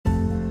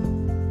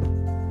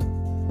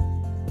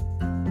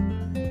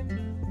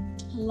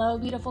Hello,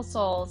 beautiful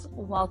souls.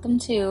 Welcome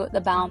to the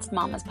Balanced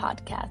Mamas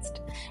podcast,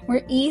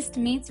 where East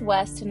meets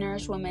West to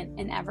nourish women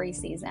in every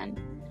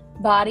season,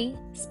 body,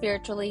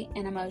 spiritually,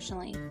 and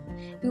emotionally.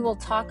 We will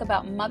talk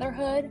about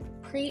motherhood,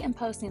 pre- and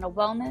postnatal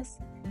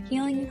wellness,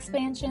 healing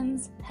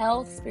expansions,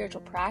 health,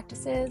 spiritual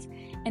practices,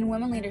 and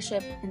women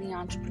leadership in the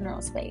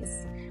entrepreneurial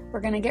space. We're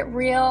going to get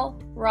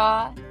real,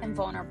 raw, and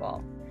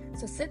vulnerable.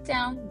 So sit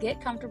down, get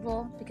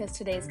comfortable, because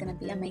today's going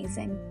to be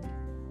amazing.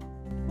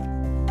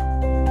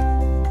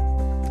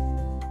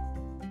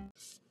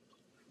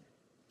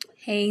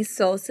 Hey,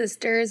 soul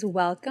sisters,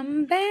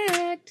 welcome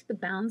back to the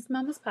Balanced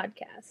Mamas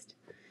podcast.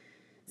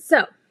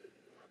 So,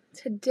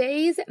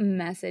 today's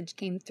message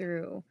came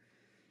through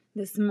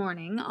this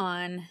morning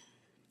on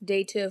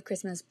day 2 of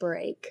Christmas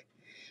break,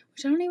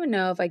 which I don't even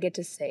know if I get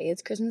to say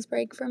it's Christmas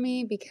break for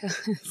me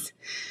because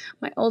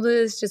my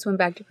oldest just went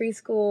back to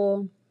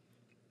preschool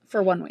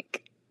for 1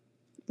 week.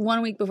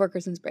 1 week before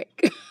Christmas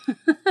break.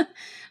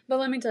 But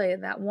let me tell you,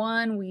 that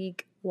 1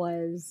 week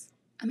was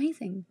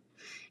amazing.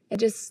 It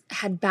just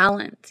had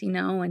balance,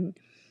 and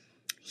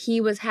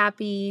he was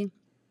happy.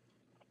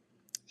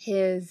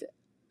 The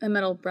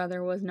middle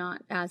brother was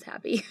not as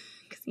happy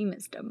because he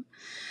missed him.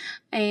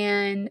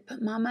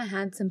 But Mama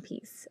had some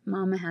peace.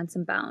 Mama had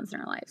some balance in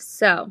her life.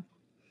 So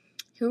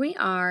here we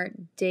are,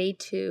 day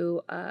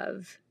 2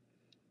 of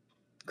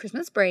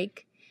Christmas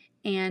break.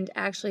 And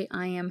actually,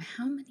 I am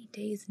how many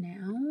days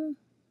now?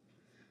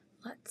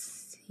 Let's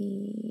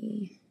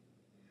see.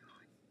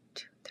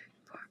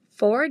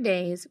 4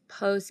 days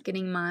post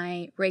getting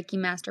my Reiki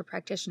Master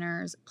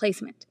Practitioner's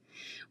placement,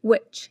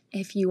 which,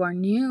 if you are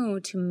new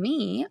to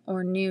me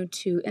or new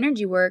to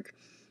energy work,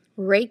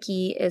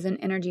 Reiki is an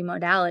energy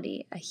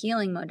modality, a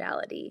healing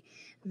modality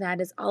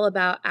that is all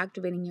about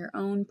activating your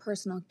own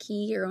personal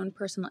ki, your own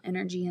personal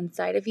energy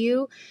inside of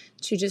you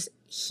to just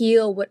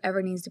heal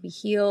whatever needs to be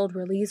healed,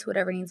 release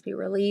whatever needs to be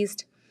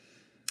released,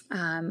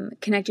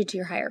 connect you to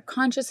your higher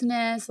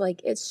consciousness.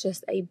 It's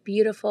just a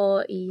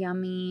beautiful,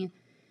 yummy,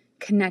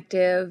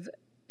 connective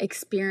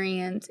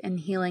experience and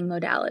healing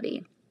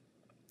modality.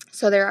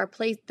 So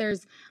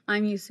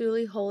I'm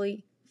Usuli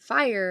Holy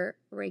Fire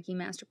Reiki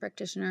Master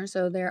Practitioner.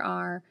 So there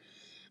are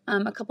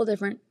a couple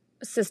different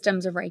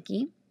systems of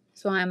Reiki.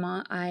 So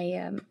I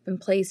have been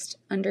placed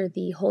under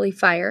the Holy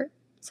Fire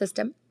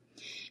system,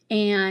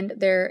 and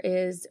there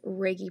is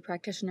Reiki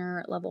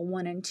Practitioner level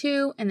 1 and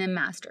 2, and then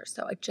Master.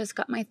 So I just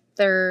got my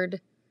 3rd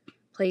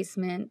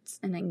placements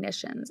and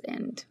ignitions,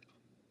 and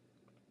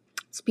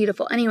it's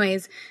beautiful.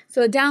 Anyways,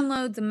 so the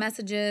downloads and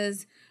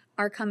messages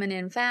are coming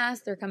in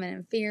fast. They're coming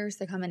in fierce.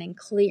 They're coming in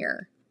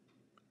clear,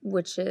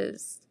 which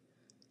is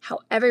how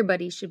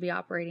everybody should be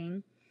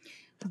operating.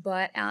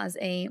 But as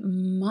a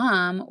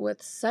mom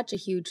with such a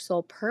huge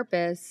soul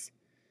purpose,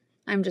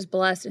 I'm just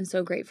blessed and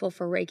so grateful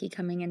for Reiki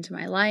coming into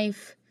my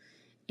life.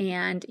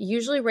 And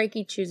usually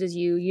Reiki chooses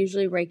you.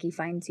 Usually Reiki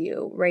finds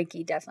you.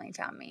 Reiki definitely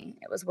found me.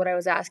 It was what I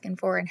was asking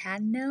for and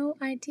had no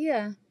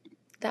idea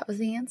that was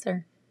the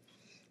answer.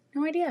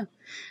 No idea.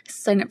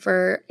 Signed up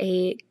for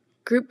a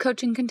group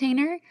coaching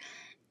container.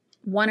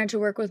 Wanted to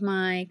work with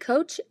my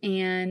coach,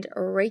 and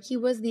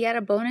Reiki was the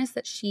added bonus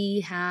that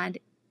she had,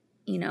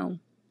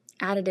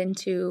 added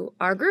into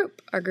our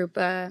group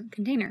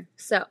container.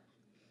 So,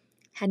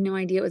 had no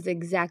idea it was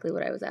exactly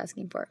what I was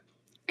asking for.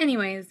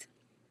 Anyways,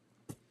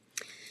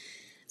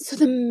 so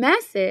the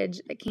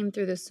message that came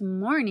through this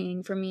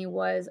morning for me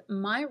was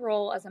my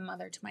role as a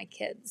mother to my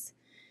kids.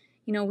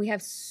 We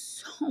have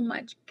so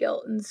much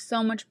guilt and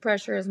so much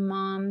pressure as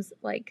moms,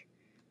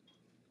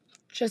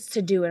 just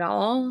to do it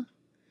all,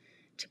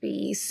 to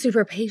be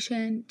super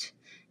patient,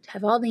 to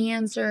have all the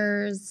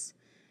answers,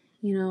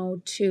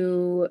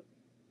 to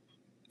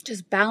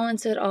just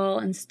balance it all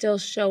and still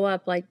show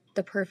up like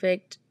the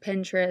perfect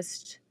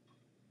Pinterest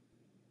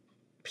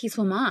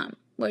peaceful mom,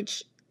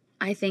 which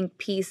I think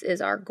peace is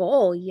our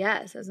goal,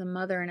 yes, as a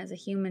mother and as a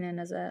human and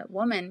as a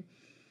woman.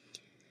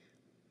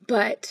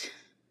 But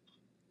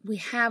we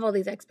have all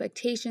these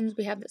expectations,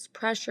 we have this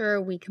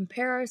pressure, we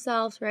compare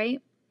ourselves, right?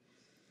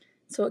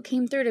 So what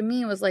came through to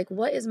me was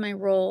what is my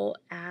role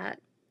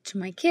to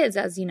my kids?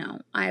 As you know,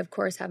 I of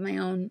course have my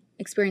own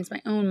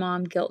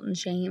mom guilt and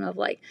shame of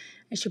I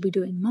should be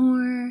doing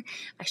more,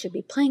 I should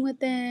be playing with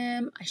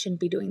them, I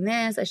shouldn't be doing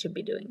this, I should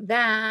be doing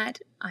that,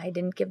 I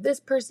didn't give this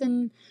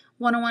person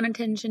one-on-one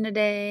attention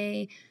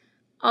today,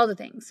 all the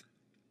things.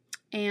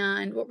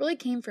 And what really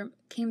came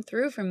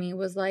through for me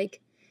was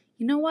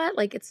you know what?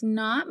 It's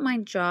not my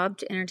job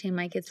to entertain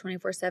my kids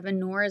 24/7,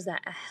 nor is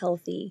that a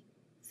healthy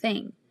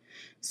thing.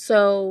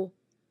 So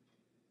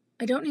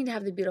I don't need to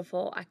have the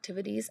beautiful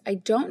activities. I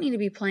don't need to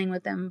be playing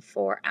with them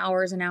for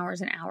hours and hours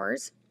and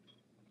hours,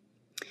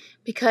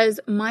 because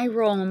my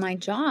role and my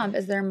job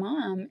as their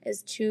mom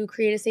is to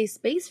create a safe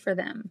space for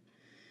them,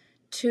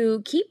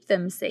 to keep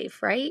them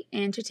safe, right?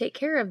 And to take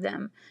care of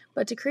them,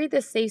 but to create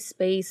this safe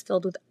space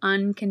filled with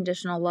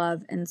unconditional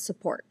love and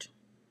support.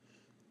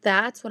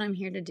 That's what I'm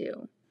here to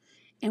do.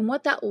 And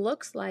what that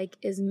looks like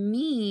is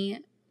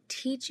me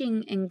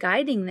teaching and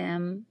guiding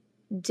them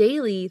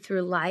daily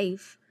through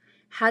life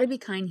how to be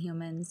kind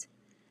humans,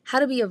 how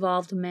to be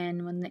evolved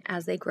men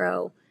as they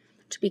grow,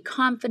 to be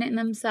confident in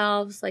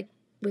themselves, like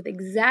with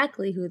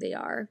exactly who they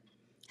are,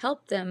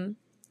 help them,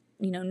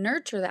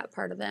 nurture that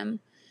part of them,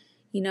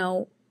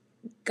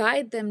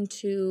 guide them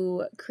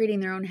to creating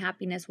their own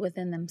happiness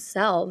within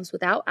themselves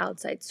without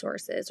outside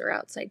sources or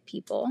outside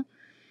people,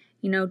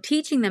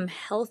 teaching them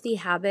healthy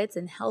habits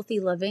and healthy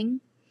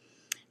living,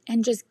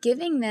 and just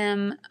giving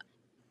them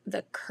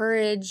the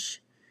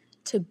courage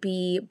to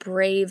be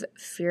brave,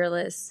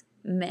 fearless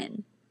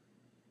men.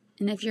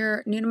 And if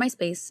you're new to my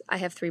space, I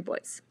have 3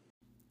 boys.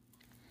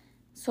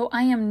 So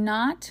I am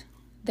not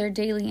their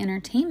daily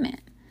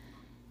entertainment.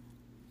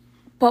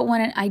 But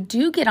when I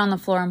do get on the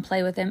floor and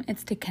play with them,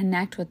 it's to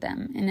connect with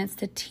them and it's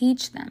to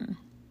teach them.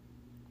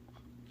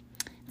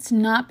 It's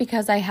not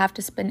because I have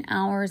to spend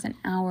hours and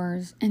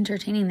hours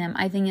entertaining them.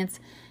 I think it's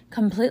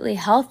completely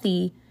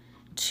healthy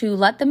to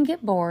let them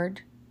get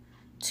bored,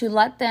 to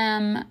let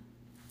them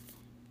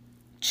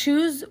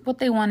choose what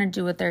they want to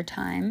do with their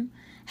time,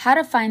 how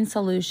to find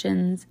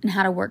solutions, and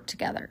how to work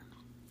together.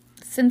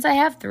 Since I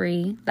have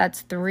 3,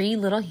 that's 3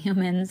 little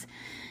humans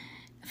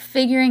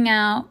figuring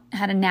out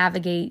how to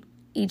navigate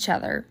each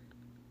other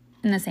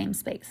in the same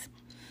space.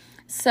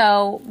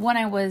 So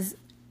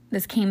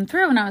this came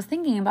through when I was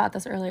thinking about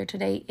this earlier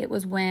today. It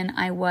was when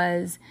I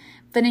was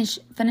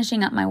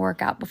finishing up my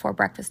workout before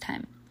breakfast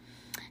time.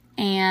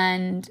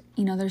 And,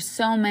 there's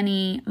so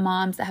many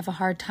moms that have a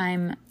hard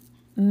time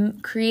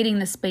creating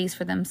the space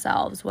for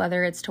themselves,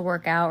 whether it's to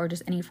work out or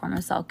just any form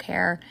of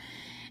self-care,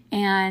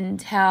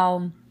 and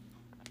how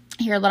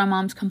I hear a lot of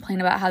moms complain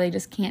about how they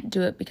just can't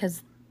do it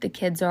because the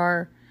kids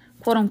are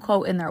quote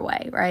unquote in their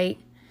way, right?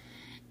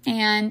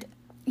 And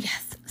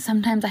yes,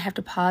 sometimes I have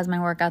to pause my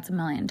workouts a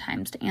million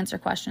times to answer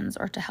questions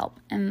or to help.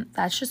 And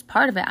that's just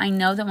part of it. I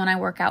know that when I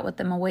work out with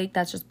them awake,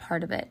 that's just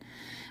part of it.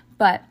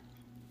 But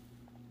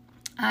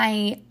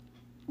I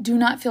do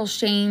not feel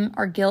shame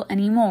or guilt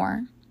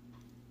anymore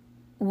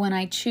when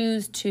I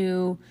choose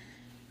to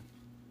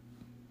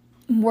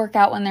work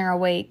out when they're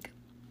awake,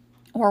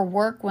 or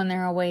work when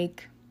they're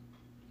awake,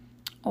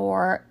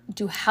 or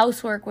do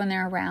housework when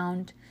they're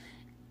around,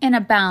 in a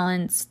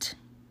balanced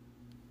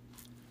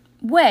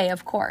way,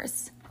 of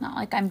course. Not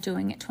like I'm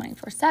doing it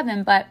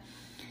 24/7, but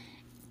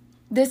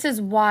this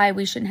is why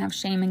we shouldn't have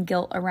shame and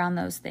guilt around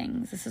those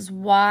things. This is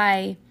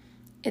why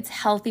it's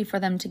healthy for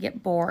them to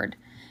get bored,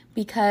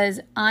 because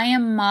I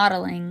am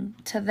modeling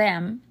to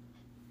them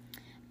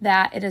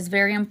that it is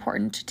very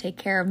important to take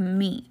care of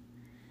me.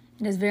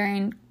 It is very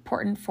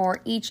important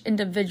for each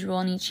individual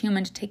and each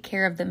human to take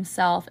care of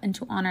themselves and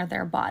to honor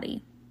their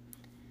body.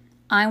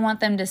 I want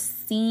them to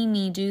see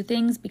me do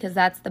things because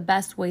that's the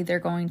best way they're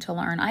going to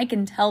learn. I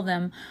can tell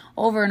them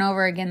over and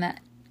over again that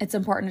it's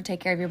important to take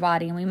care of your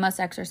body and we must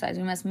exercise,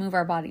 we must move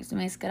our bodies,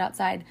 we must get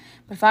outside.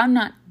 But if I'm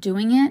not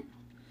doing it,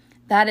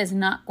 that is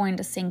not going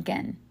to sink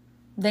in.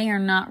 They are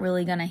not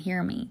really going to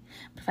hear me.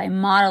 But if I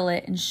model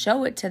it and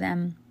show it to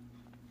them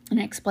and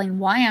explain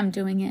why I'm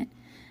doing it,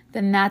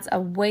 then that's a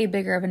way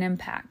bigger of an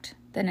impact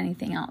than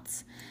anything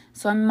else.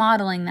 So I'm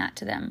modeling that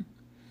to them.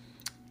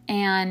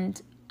 And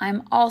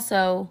I'm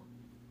also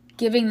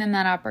giving them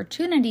that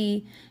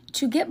opportunity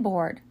to get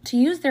bored, to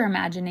use their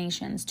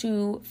imaginations,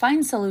 to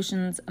find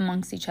solutions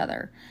amongst each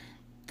other.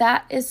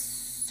 That is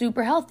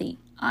super healthy.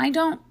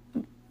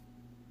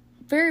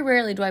 Very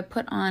rarely do I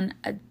put on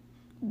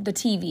the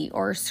TV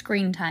or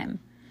screen time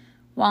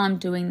while I'm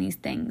doing these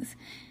things,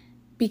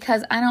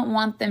 because I don't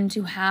want them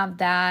to have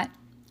that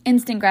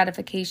instant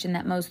gratification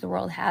that most of the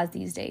world has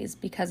these days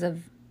because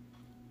of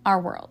our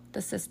world,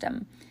 the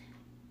system,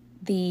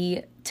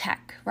 the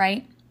tech,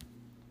 right?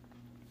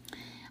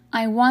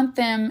 I want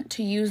them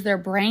to use their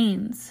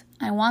brains.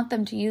 I want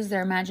them to use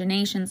their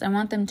imaginations. I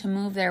want them to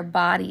move their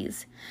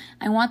bodies.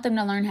 I want them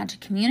to learn how to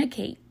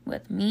communicate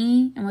with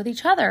me and with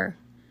each other.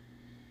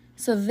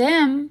 So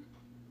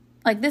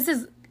this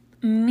is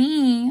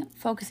me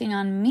focusing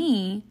on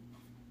me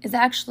is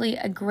actually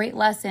a great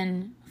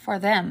lesson for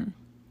them.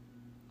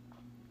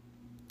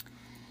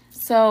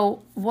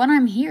 So what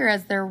I'm here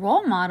as their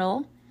role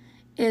model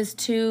is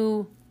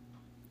to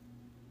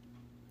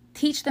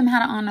teach them how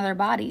to honor their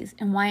bodies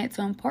and why it's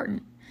so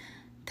important.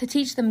 To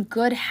teach them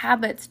good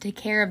habits to take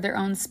care of their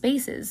own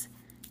spaces.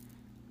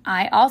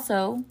 I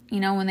also,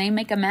 when they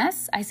make a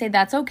mess, I say,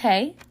 that's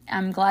okay.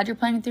 I'm glad you're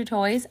playing with your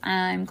toys.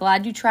 I'm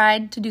glad you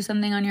tried to do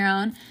something on your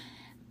own.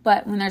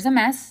 But when there's a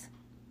mess,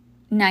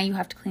 now you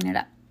have to clean it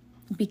up.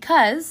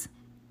 Because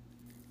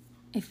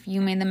if you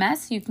made the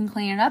mess, you can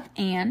clean it up,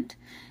 and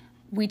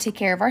we take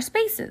care of our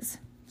spaces.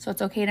 So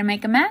it's okay to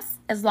make a mess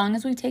as long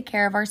as we take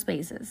care of our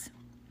spaces.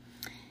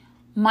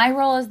 My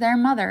role as their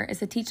mother is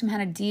to teach them how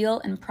to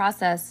deal and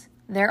process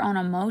their own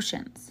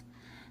emotions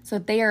so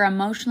that they are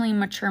emotionally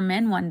mature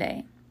men one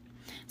day.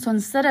 So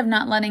instead of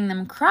not letting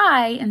them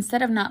cry,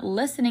 instead of not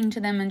listening to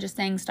them and just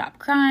saying, stop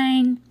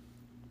crying,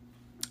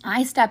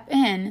 I step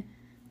in.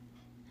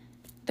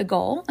 The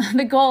goal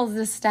is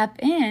to step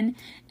in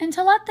and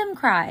to let them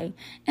cry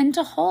and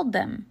to hold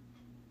them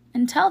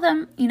and tell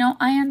them,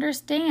 I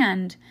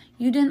understand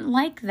you didn't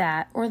like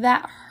that or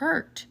that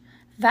hurt.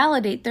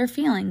 validate their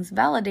feelings,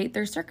 validate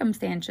their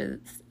circumstances,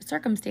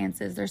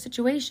 their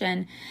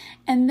situation,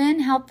 and then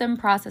help them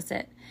process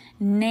it.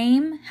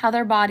 Name how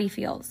their body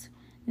feels.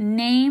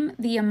 Name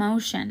the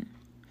emotion.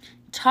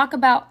 Talk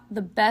about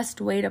the best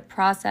way to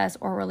process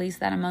or release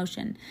that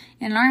emotion.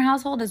 In our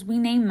household, as we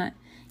name it,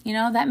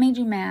 that made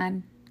you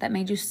mad, that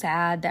made you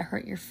sad, that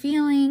hurt your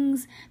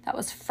feelings, that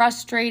was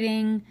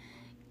frustrating,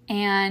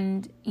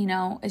 and,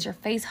 is your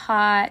face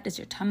hot? Does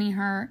your tummy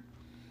hurt?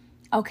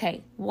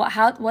 Okay,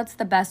 what's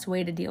the best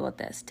way to deal with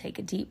this? Take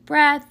a deep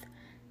breath,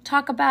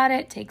 talk about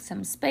it, take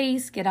some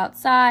space, get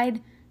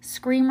outside,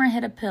 scream or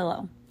hit a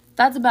pillow.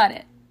 That's about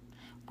it.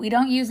 We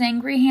don't use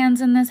angry hands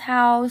in this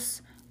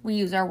house. We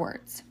use our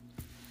words.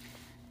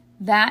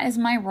 That is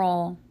my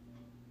role.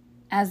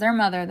 As their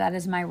mother, that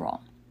is my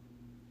role.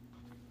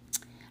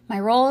 My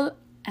role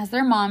as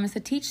their mom is to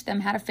teach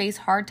them how to face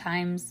hard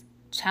times,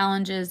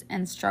 challenges,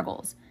 and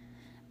struggles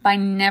by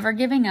never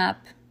giving up,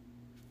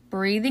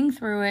 breathing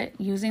through it,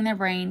 using their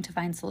brain to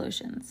find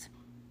solutions.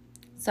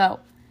 So,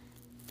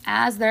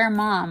 as their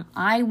mom,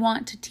 I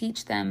want to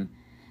teach them,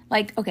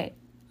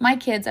 my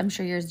kids, I'm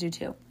sure yours do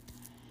too.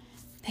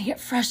 They get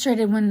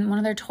frustrated when one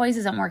of their toys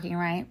isn't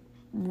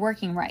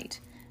working right.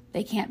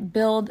 They can't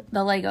build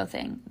the Lego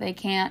thing. They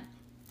can't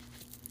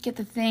get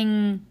the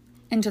thing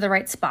into the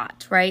right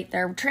spot, right?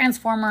 Their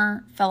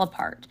transformer fell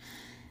apart.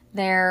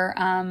 Their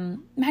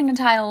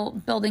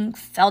magnetile building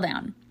fell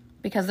down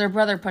because their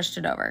brother pushed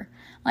it over.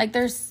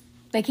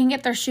 They can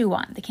get their shoe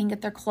on. They can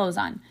get their clothes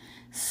on.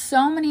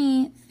 So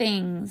many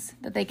things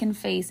that they can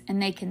face,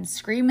 and they can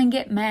scream and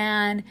get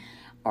mad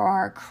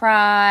or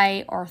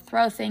cry or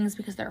throw things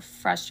because they're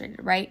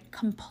frustrated, right?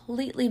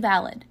 Completely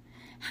valid.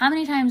 How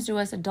many times do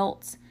us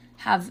adults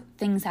have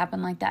things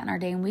happen like that in our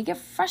day and we get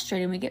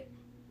frustrated and we get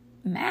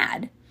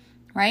mad,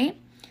 right?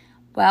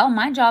 Well,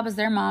 my job as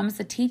their mom is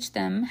to teach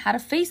them how to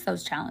face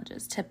those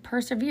challenges, to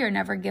persevere,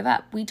 never give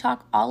up. We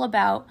talk all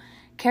about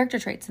character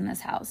traits in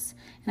this house,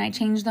 and I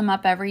change them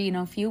up every,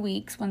 few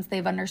weeks once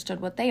they've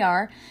understood what they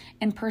are,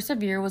 and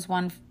persevere was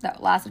one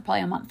that lasted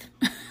probably a month.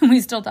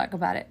 We still talk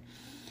about it.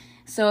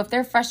 So if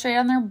they're frustrated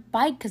on their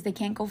bike because they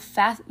can't go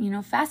fast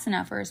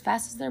enough or as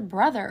fast as their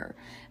brother,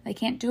 they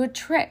can't do a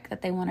trick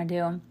that they want to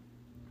do,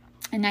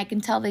 and I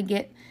can tell they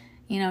get,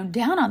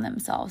 down on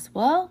themselves.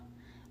 Well,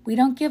 we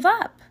don't give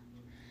up.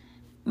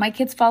 My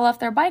kids fall off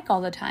their bike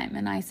all the time,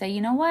 and I say,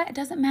 you know what? It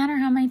doesn't matter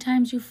how many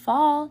times you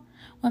fall.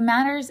 What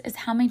matters is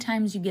how many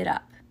times you get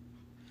up.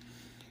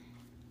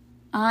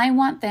 I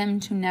want them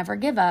to never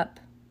give up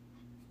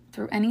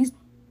through any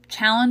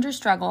challenge or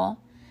struggle,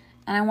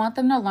 and I want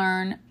them to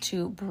learn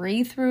to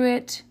breathe through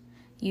it,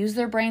 use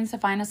their brains to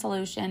find a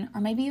solution, or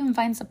maybe even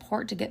find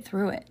support to get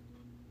through it.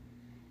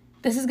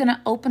 This is going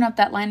to open up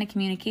that line of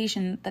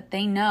communication that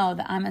they know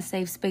that I'm a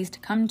safe space to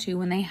come to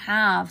when they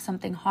have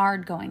something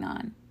hard going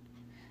on.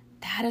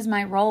 That is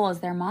my role as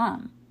their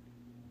mom.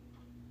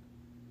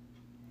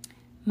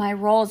 My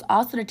role is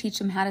also to teach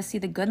them how to see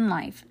the good in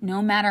life,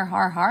 no matter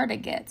how hard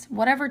it gets,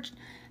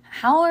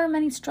 however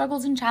many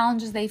struggles and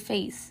challenges they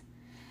face.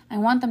 I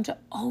want them to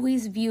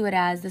always view it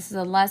as this is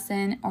a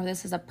lesson, or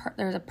there's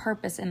a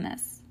purpose in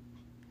this.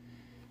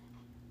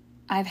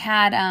 I've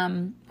had,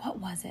 what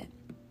was it?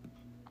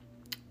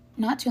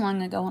 Not too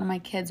long ago, one of my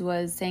kids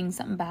was saying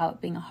something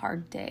about being a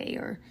hard day,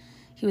 or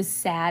he was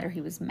sad, or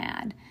he was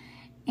mad.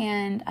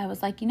 And I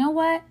was like, you know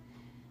what?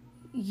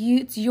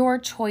 It's your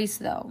choice,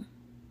 though.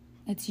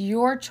 It's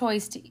your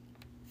choice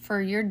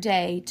for your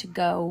day to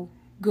go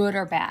good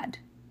or bad.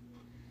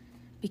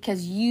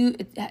 Because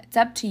it's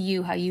up to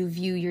you how you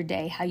view your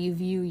day, how you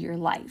view your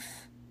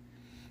life.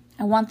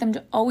 I want them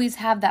to always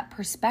have that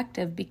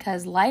perspective,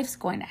 because life's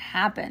going to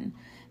happen.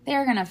 They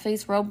are going to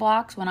face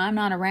roadblocks when I'm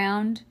not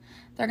around.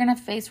 They're going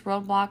to face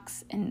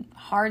roadblocks in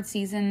hard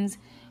seasons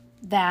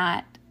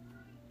that,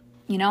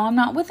 I'm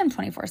not with them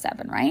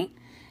 24/7, right?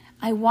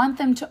 I want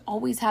them to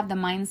always have the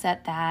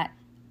mindset that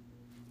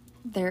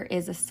there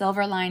is a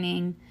silver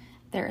lining,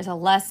 there is a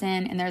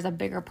lesson, and there's a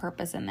bigger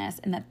purpose in this,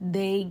 and that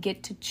they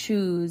get to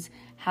choose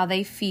how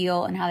they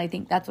feel and how they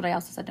think. That's what I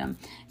also said to them.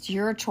 It's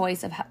your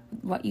choice of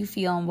what you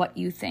feel and what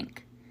you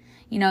think.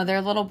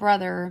 Their little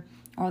brother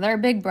or their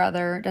big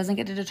brother doesn't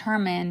get to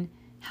determine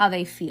how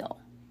they feel.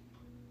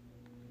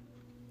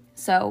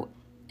 So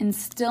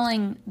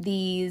instilling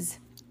these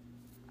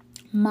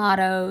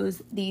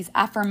mottos, these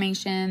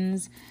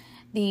affirmations,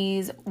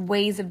 these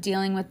ways of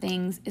dealing with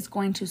things is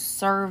going to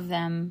serve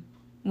them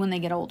when they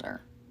get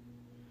older.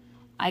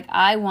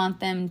 I want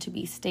them to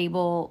be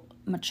stable,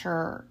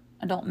 mature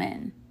adult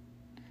men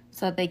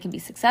so that they can be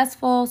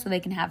successful, so they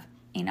can have,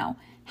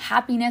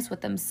 happiness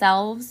with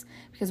themselves.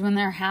 Because when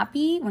they're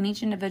happy, when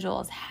each individual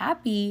is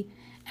happy,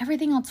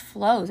 everything else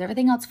flows.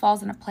 Everything else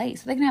falls into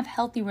place. So they can have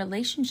healthy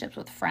relationships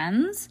with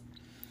friends,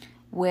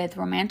 with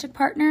romantic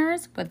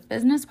partners, with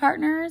business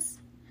partners.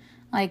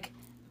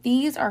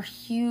 These are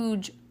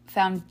huge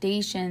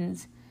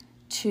foundations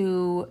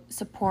to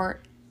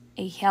support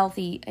a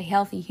healthy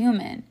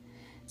human,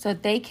 so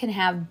that they can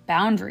have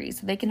boundaries,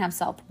 so they can have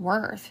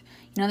self-worth.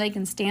 They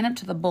can stand up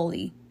to the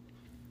bully.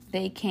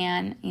 they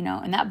can,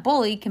 and that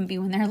bully can be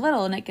when they're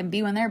little and it can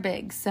be when they're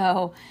big.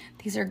 So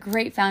these are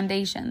great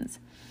foundations.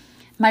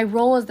 My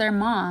role as their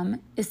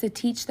mom is to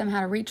teach them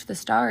how to reach the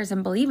stars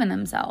and believe in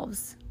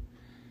themselves.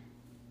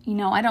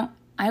 I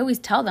always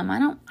tell them, I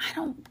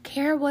don't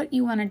care what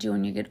you want to do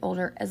when you get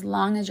older, as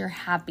long as you're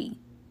happy.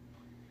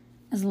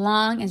 As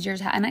long as you're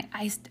happy.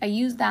 And I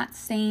use that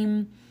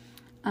same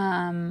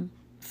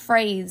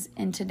phrase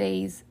in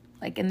today's,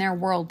 like in their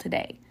world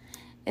today,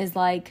 is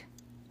like,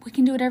 we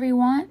can do whatever you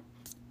want,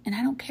 and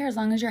I don't care as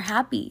long as you're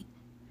happy.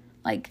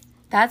 Like,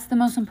 that's the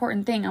most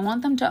important thing. I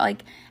want them to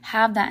like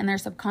have that in their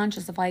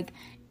subconscious of like,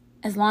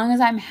 as long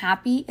as I'm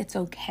happy, it's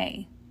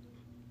okay.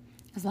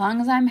 As long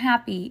as I'm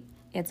happy,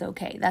 it's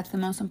okay. That's the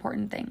most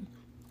important thing.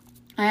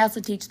 I also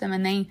teach them,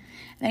 and they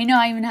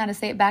know even how to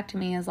say it back to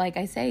me, is like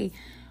I say,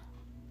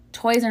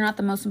 toys are not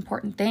the most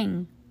important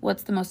thing.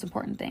 What's the most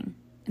important thing?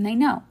 And they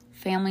know,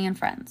 family and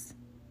friends.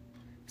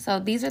 So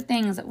these are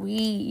things that we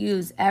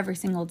use every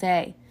single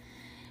day.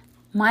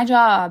 My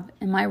job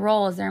and my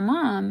role as their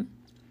mom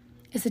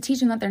is to teach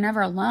them that they're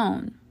never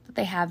alone, that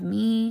they have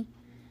me,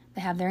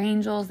 they have their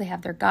angels, they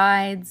have their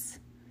guides,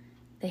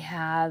 they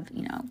have,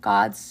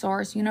 God's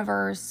source,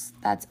 universe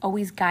that's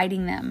always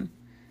guiding them,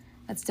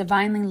 that's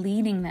divinely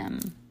leading them.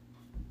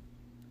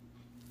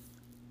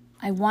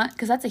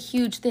 Because that's a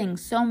huge thing.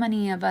 So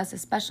many of us,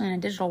 especially in a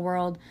digital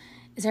world,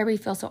 is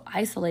everybody feels so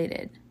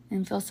isolated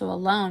and feels so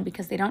alone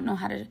because they don't know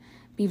how to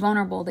be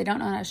vulnerable. They don't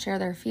know how to share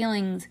their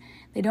feelings.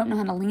 They don't know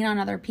how to lean on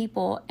other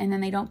people, and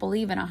then they don't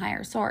believe in a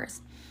higher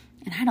source.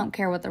 And I don't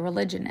care what the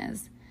religion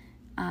is.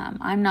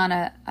 I'm not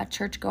a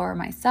churchgoer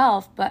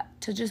myself, but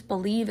to just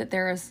believe that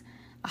there is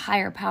a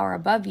higher power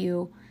above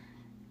you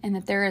and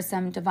that there is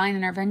some divine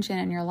intervention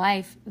in your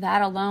life,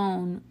 that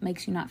alone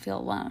makes you not feel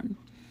alone.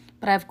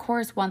 But I, of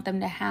course, want them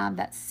to have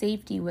that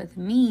safety with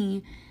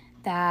me,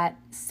 that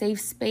safe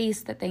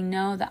space that they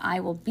know that I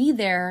will be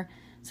there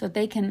so that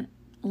they can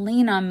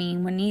lean on me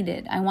when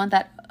needed. I want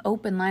that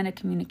open line of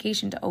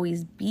communication to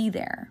always be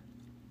there.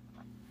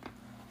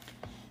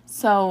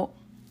 So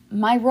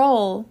my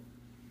role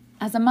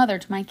as a mother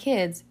to my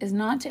kids is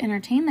not to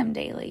entertain them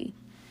daily,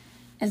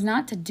 is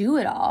not to do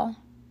it all.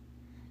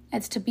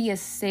 It's to be a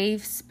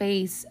safe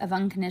space of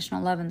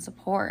unconditional love and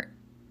support,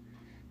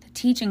 to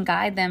teach and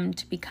guide them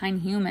to be kind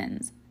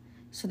humans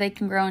so they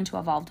can grow into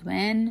evolved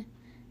men.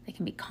 They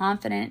can be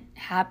confident,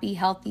 happy,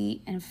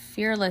 healthy, and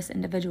fearless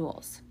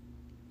individuals.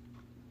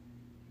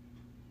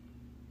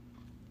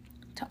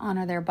 To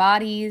honor their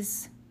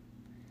bodies,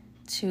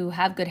 to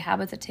have good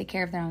habits that take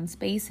care of their own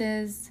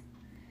spaces,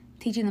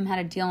 teaching them how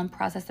to deal and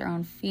process their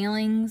own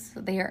feelings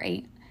so they are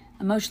a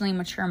emotionally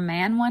mature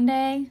man one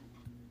day,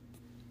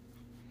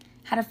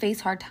 how to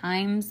face hard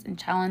times and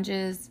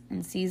challenges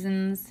and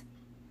seasons,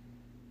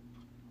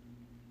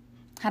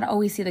 how to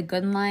always see the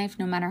good in life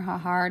no matter how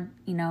hard,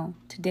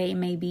 today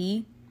may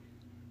be.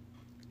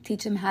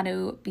 Teach them how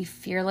to be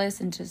fearless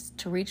and just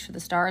to reach for the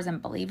stars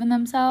and believe in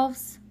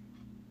themselves.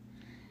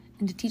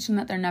 And to teach them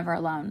that they're never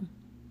alone.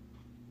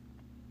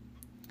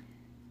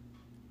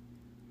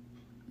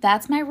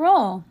 That's my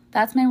role.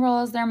 That's my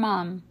role as their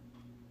mom.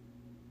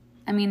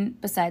 I mean,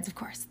 besides, of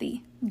course,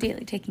 the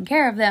daily taking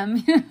care of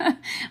them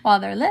while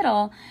they're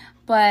little.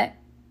 But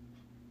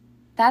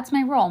that's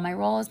my role. My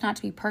role is not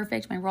to be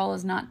perfect. My role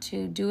is not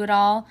to do it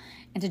all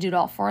and to do it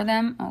all for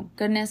them. Oh,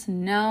 goodness,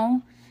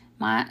 no.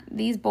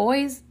 These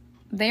boys,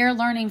 they're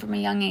learning from a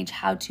young age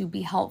how to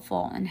be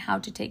helpful and how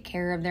to take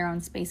care of their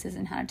own spaces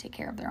and how to take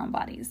care of their own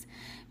bodies,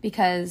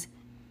 because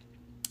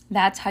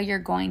that's how you're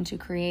going to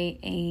create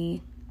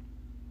a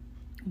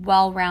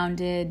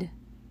well-rounded,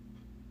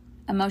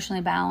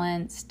 emotionally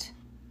balanced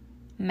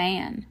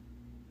man.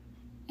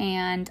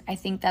 And I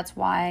think that's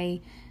why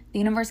the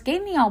universe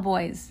gave me all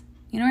boys.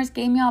 The universe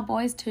gave me all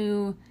boys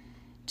to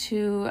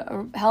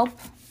help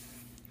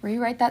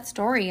rewrite that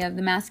story of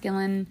the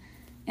masculine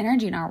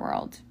energy in our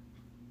world.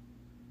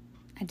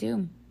 I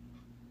do.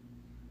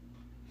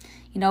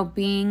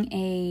 Being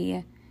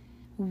a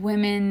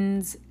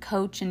women's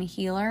coach and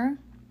healer,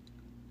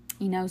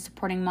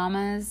 supporting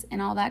mamas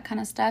and all that kind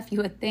of stuff,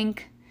 you would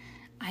think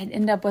I'd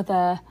end up with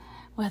a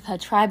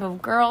tribe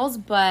of girls,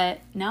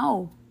 but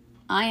no.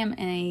 I am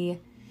a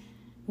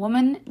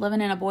woman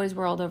living in a boy's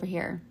world over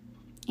here.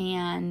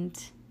 And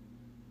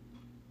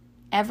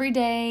every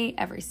day,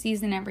 every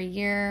season, every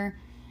year,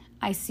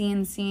 I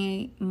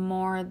see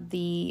more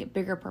the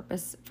bigger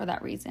purpose for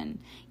that reason.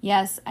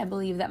 Yes, I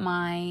believe that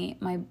my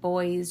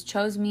boys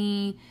chose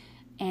me,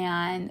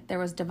 and there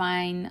was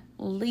divine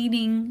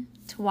leading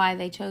to why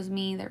they chose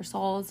me, their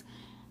souls.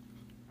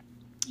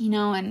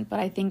 But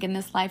I think in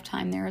this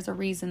lifetime there is a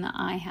reason that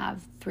I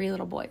have 3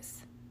 little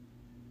boys.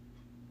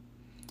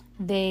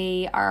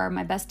 They are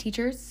my best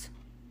teachers,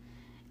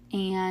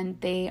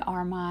 and they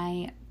are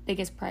my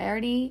biggest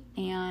priority,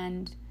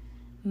 and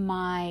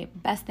my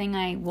best thing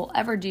I will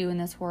ever do in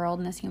this world,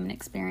 in this human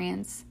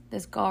experience,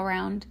 this go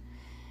around.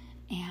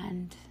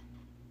 And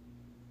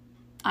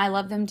I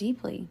love them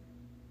deeply.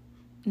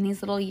 In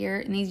these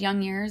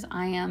young years,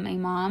 I am a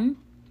mom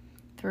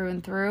through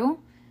and through.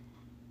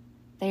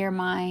 They are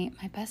my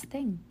best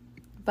thing.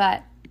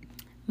 But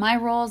My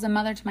role as a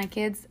mother to my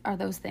kids are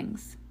those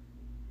things.